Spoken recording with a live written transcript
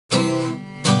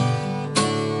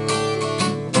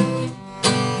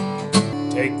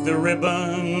Take the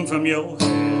ribbon from your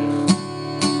hair,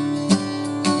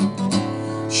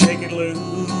 shake it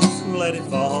loose and let it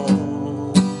fall,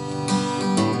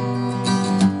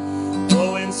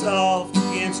 blowing soft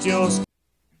against your skin.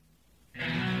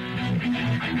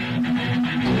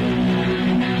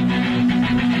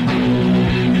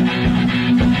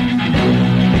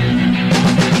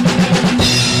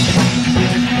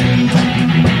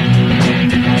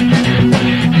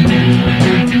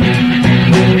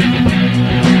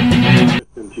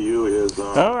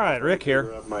 Alright, Rick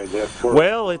here.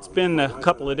 Well, it's been a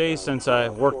couple of days since I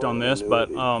worked on this, but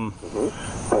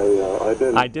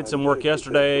I did some work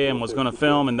yesterday and was going to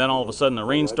film, and then all of a sudden a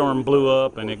rainstorm blew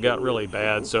up and it got really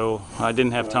bad, so I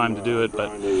didn't have time to do it.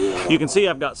 But you can see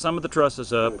I've got some of the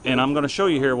trusses up, and I'm going to show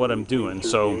you here what I'm doing.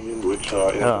 So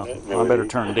I better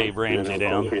turn Dave Ramsey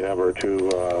down.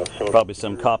 Probably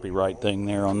some copyright thing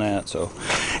there on that. So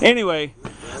anyway,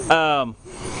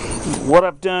 what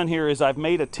I've done here is I've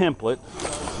made a template,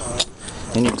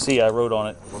 and you can see I wrote on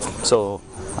it, so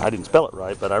I didn't spell it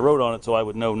right, but I wrote on it so I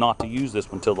would know not to use this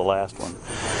one till the last one.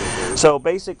 So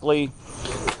basically,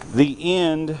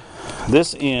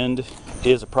 this end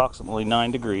is approximately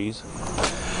 9 degrees,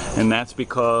 and that's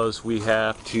because we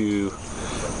have to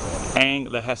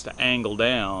that has to angle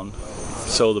down,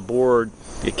 so the board,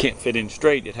 it can't fit in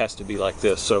straight, it has to be like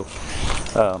this. So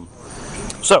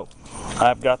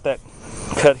I've got that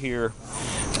cut here,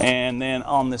 and then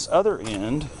on this other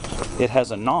end it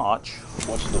has a notch.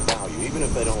 What's the value, even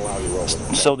if they don't allow you to roll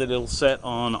it? So that it'll set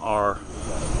on our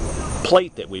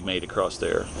plate that we made across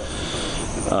there,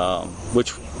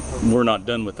 which we're not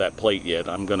done with that plate yet.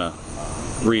 I'm gonna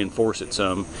reinforce it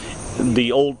some.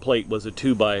 The old plate was a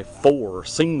 2x4,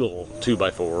 single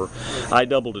 2x4. I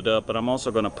doubled it up, but I'm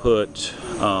also going to put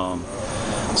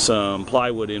some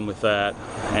plywood in with that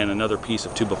and another piece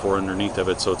of 2x4 underneath of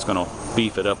it, so it's going to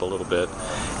beef it up a little bit.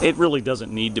 It really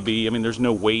doesn't need to be. I mean, there's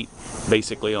no weight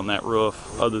basically on that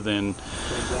roof other than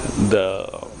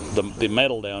the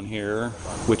metal down here,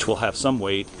 which will have some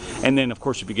weight. And then of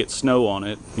course if you get snow on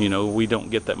it, you know, we don't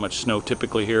get that much snow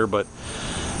typically here, but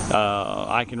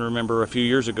I can remember a few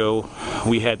years ago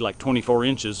we had like 24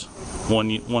 inches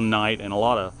one night, and a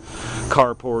lot of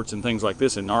carports and things like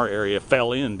this in our area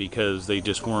fell in because they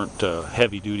just weren't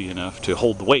heavy duty enough to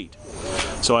hold the weight.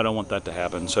 So I don't want that to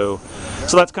happen. So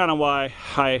that's kind of why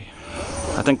I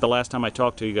think the last time I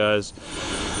talked to you guys,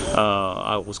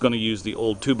 I was going to use the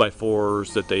old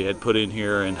 2x4s that they had put in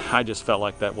here, and I just felt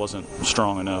like that wasn't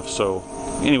strong enough. So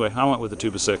anyway, I went with the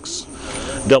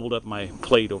 2x6, doubled up my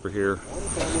plate over here.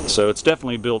 So it's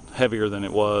definitely built heavier than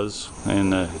it was,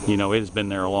 and you know, it has been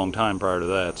there a long time prior to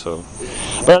that. So,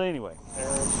 but anyway,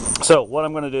 so what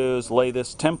I'm going to do is lay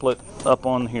this template up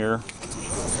on here,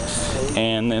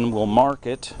 and then we'll mark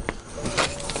it.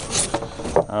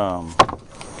 And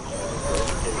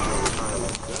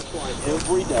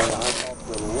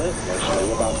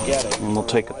we'll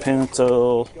take a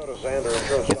pencil,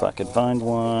 if I could find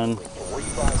one,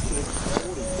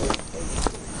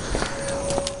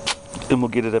 and we'll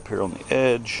get it up here on the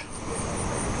edge,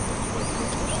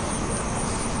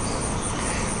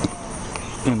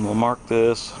 and we'll mark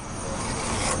this,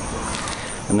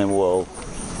 and then we'll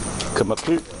come up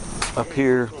here,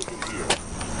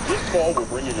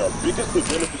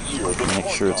 make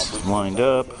sure it's lined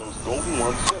up,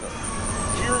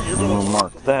 and we'll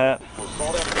mark that.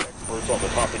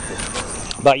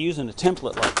 By using a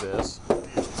template like this,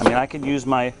 I mean, I could use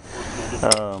my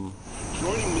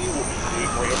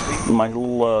my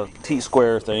little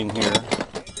T-square thing here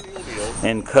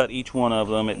and cut each one of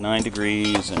them at 9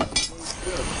 degrees.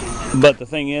 But the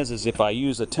thing is if I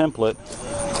use a template,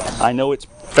 I know it's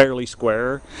fairly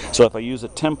square, so if I use a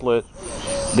template,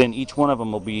 then each one of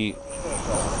them will be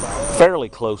fairly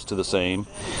close to the same.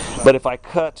 But if I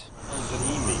cut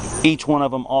each one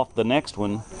of them off the next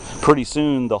one, pretty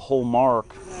soon the whole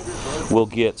mark will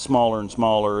get smaller and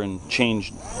smaller and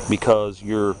change, because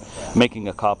you're making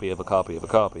a copy of a copy of a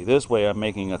copy. This way I'm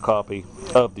making a copy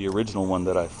of the original one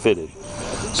that I fitted.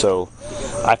 So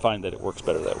I find that it works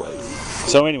better that way.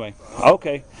 So anyway,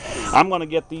 okay, I'm going to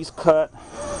get these cut,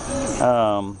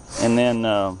 and then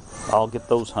I'll get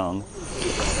those hung.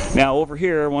 Now over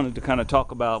here I wanted to kind of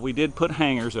talk about, we did put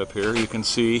hangers up here. You can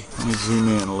see, let me zoom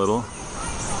in a little.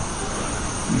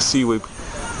 You see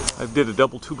I did a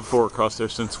double 2x4 across there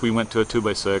since we went to a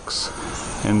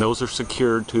 2x6, and those are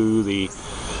secured to the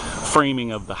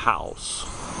framing of the house.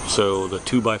 So the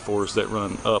 2x4s that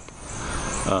run up,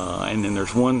 and then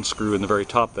there's one screw in the very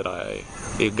top that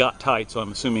it got tight, so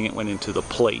I'm assuming it went into the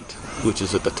plate, which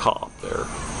is at the top there.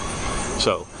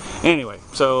 So anyway,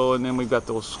 and then we've got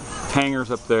those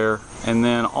hangers up there, and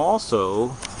then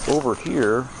also over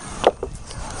here,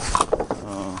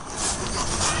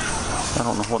 I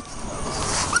don't know what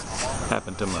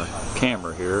happened to my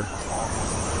camera here.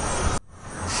 I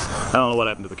don't know what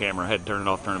happened to the camera. I had to turn it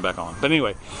off, turn it back on. But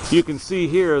anyway, you can see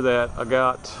here that I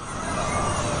got,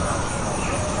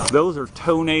 those are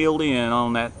toe-nailed in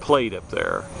on that plate up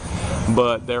there.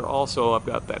 But they're also, I've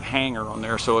got that hanger on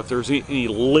there, so if there's any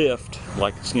lift,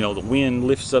 like, you know, the wind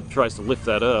lifts up, tries to lift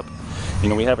that up, you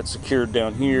know, we have it secured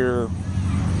down here,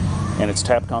 and it's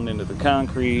tapped on into the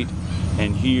concrete,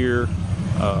 and here,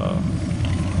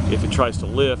 if it tries to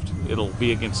lift, it'll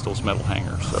be against those metal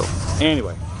hangers. So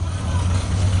anyway,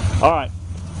 all right,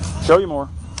 show you more.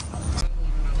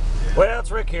 Well,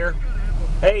 it's Rick here.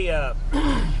 Hey,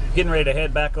 getting ready to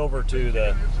head back over to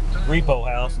the repo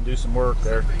house and do some work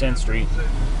there at 10th Street.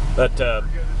 But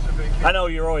I know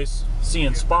you're always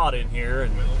seeing Spot in here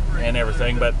and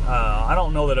everything, but I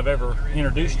don't know that I've ever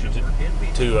introduced you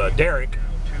to Derek.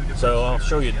 So I'll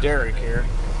show you Derek here.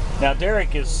 Now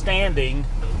Derek is standing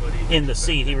in the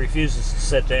seat. He refuses to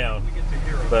sit down,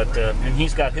 but and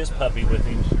he's got his puppy with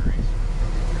him.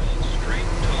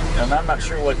 And I'm not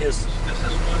sure what his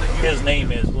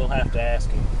name is. We'll have to ask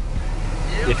him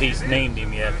if he's named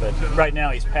him yet, but right now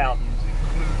he's pouting.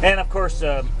 And of course,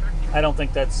 I don't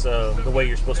think that's the way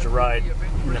you're supposed to ride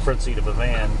in the front seat of a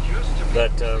van.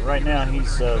 But right now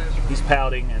he's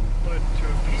pouting, and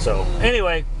so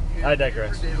anyway, I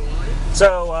digress.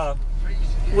 So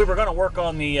we were going to work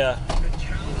on the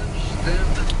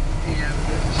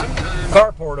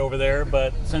carport over there,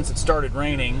 but since it started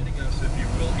raining,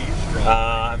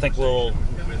 I think we'll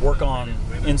work on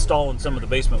installing some of the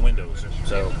basement windows.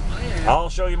 So I'll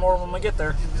show you more when we get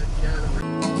there.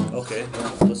 Okay,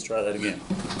 well, let's try that again.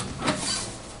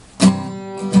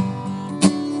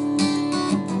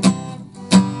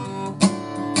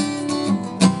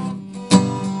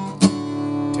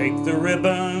 Take the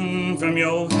ribbon from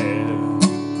your hair,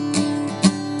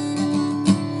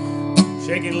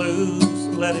 shake it loose,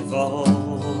 let it fall,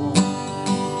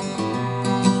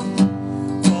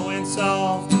 flowing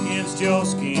soft against your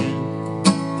skin,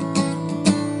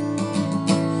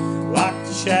 like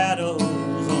the shadows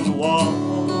on the wall.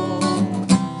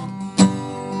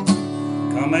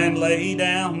 Come and lay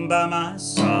down by my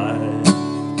side.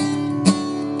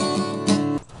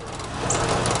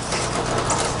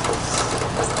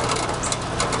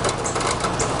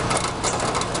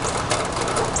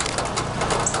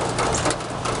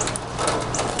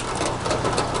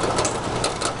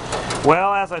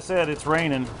 Well, as I said, it's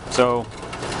raining, so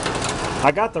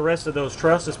I got the rest of those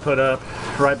trusses put up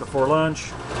right before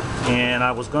lunch, and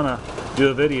I was gonna do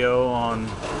a video on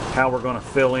how we're gonna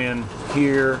fill in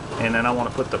here, and then I want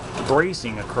to put the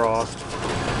bracing across.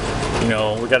 You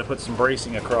know, we got to put some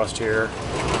bracing across here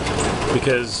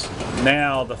because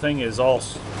now the thing is all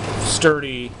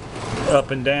sturdy up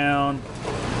and down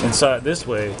inside this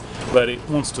way, but it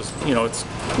wants to, you know, it's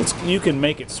you can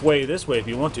make it sway this way if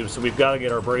you want to, so we've got to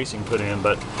get our bracing put in.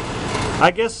 But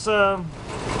I guess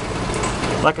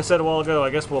like I said a while ago, I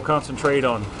guess we'll concentrate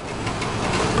on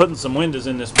putting some windows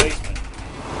in this basement.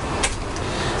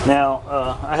 Now,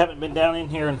 I haven't been down in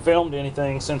here and filmed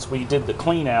anything since we did the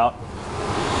clean out,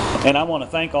 and I want to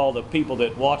thank all the people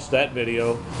that watched that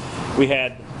video. We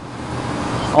had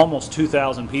almost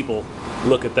 2,000 people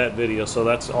look at that video, so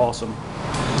that's awesome.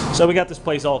 So we got this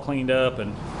place all cleaned up,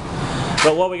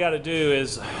 but what we got to do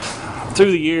is,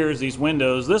 through the years, these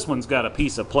windows, this one's got a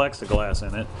piece of plexiglass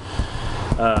in it,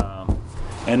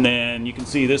 and then you can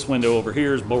see this window over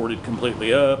here is boarded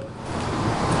completely up.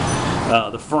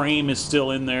 The frame is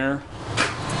still in there,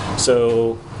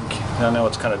 so I know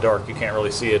it's kind of dark, you can't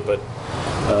really see it, but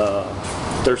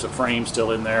there's a frame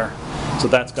still in there, so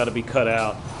that's got to be cut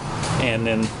out. And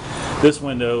then this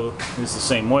window is the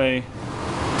same way.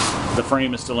 The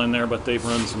frame is still in there, but they've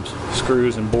run some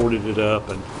screws and boarded it up.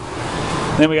 And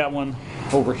then we got one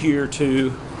over here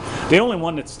too. The only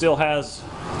one that still has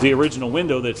the original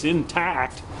window that's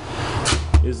intact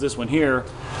is this one here,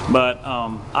 but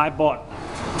I bought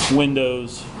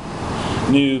windows,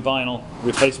 new vinyl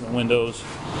replacement windows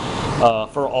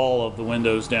for all of the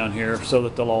windows down here, so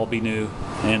that they'll all be new.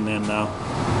 And then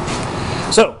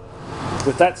so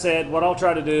with that said, what I'll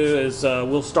try to do is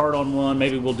we'll start on one.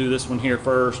 Maybe we'll do this one here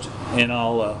first, and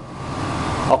I'll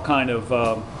kind of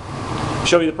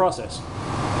show you the process.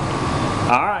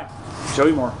 All right, show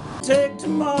you more. Take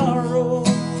tomorrow,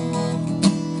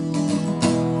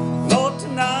 Lord,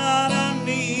 tonight I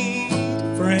need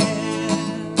a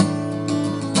friend.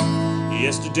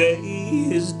 Yesterday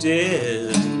is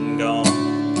dead and gone,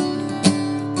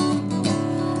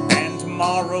 and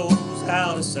tomorrow's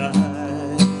out of sight.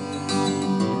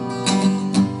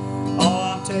 All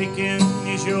I'm taking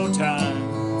is your time.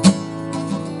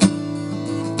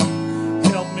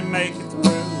 Help me make it through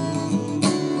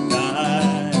the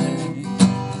night.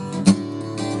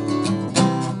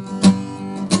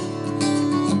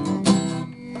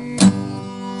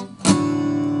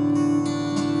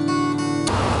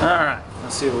 All right,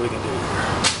 let's see what we can do here.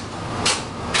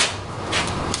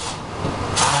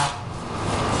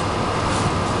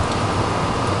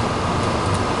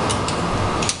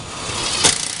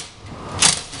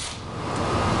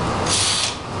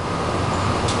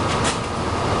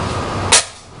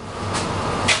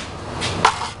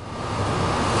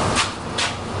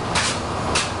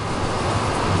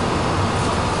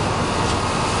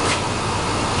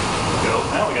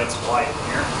 Now we got some light in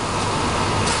here.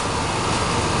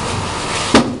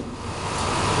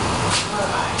 All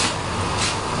right.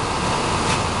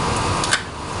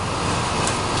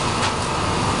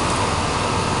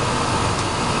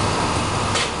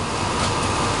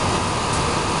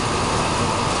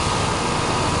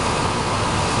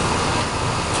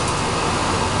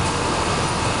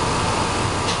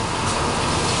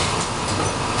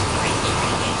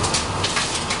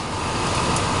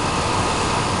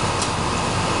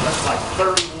 That's like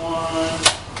 31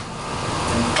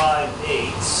 and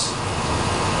 5/8.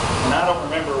 And I don't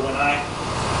remember when I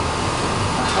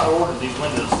ordered these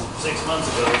windows 6 months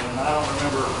ago, and I don't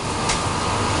remember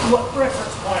what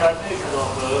reference point I measured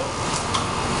off of.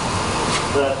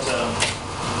 But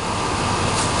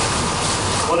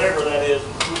whatever that is,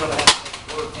 we're going to have to make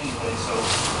it work anyway, so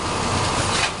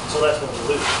that's what we'll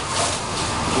do.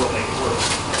 We'll make it work.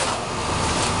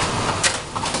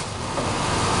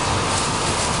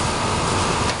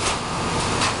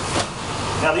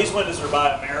 Now these windows are by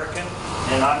American,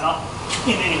 and I'm not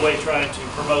in any way trying to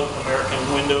promote American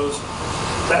windows.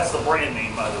 That's the brand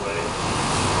name, by the way.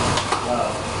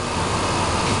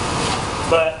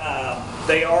 But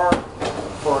they are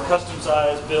for a custom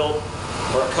size built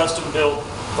or a custom built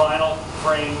vinyl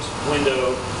framed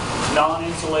window,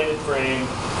 non-insulated frame,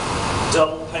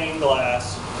 double pane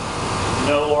glass,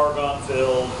 no argon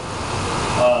filled,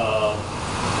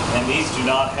 and these do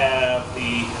not have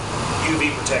the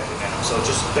UV protected now. So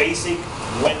just basic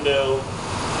window.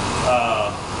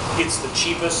 It's the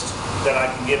cheapest that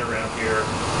I can get around here,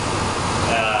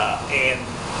 and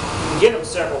you can get them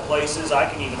several places. I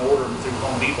can even order them through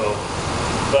Home Depot,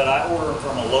 but I order them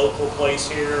from a local place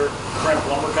here, Crimp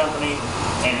Lumber Company,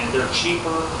 and they're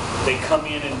cheaper. They come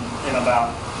in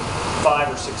about 5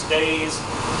 or 6 days,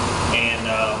 and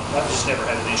I've just never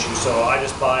had an issue. So I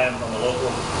just buy them from a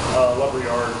local lumber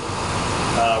yard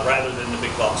rather than the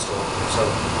big box store.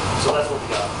 So that's what we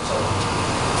got. So.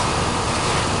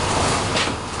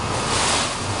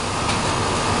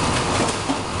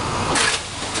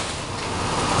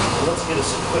 Let's get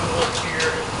us a quick look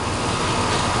here.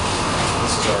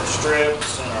 This is our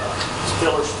strips and our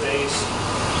filler space.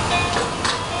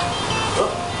 Oh,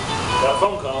 got a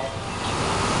phone call.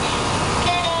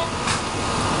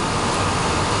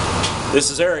 This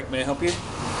is Eric. May I help you?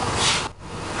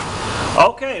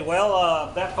 Okay,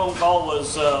 well, that phone call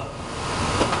was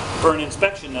for an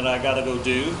inspection that I got to go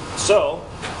do. So,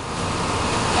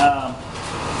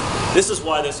 this is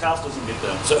why this house doesn't get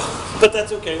done. So, but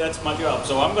that's okay. That's my job.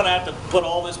 So I'm going to have to put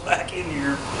all this back in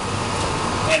here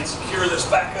and secure this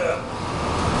back up.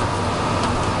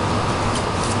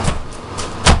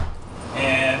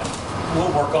 And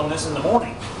we'll work on this in the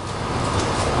morning.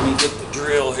 Let me get the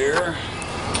drill here.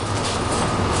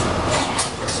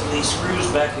 Get some of these screws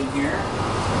back in here.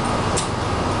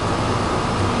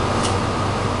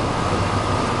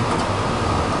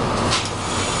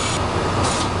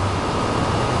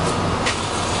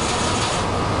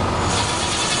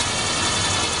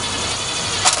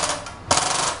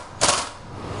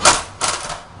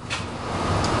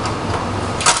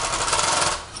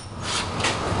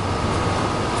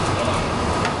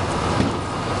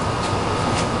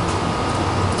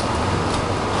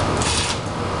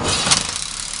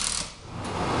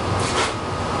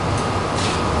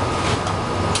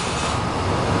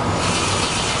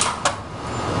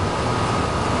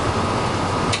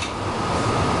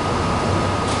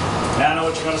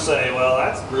 You're going to say, well,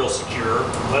 that's real secure.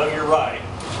 Well, you're right.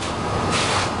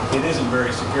 It isn't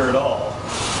very secure at all.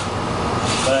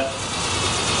 But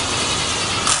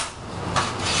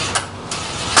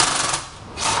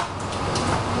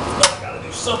I got to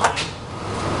do something to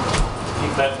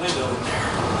keep that window in there.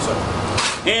 So,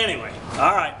 anyway,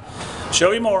 all right.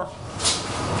 Show you more.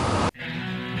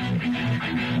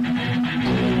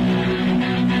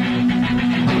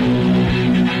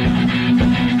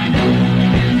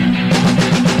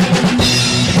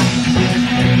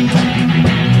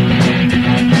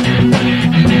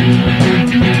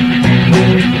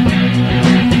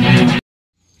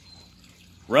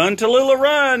 Run, Tallulah,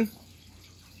 run.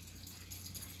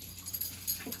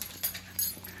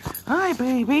 Hi,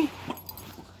 baby.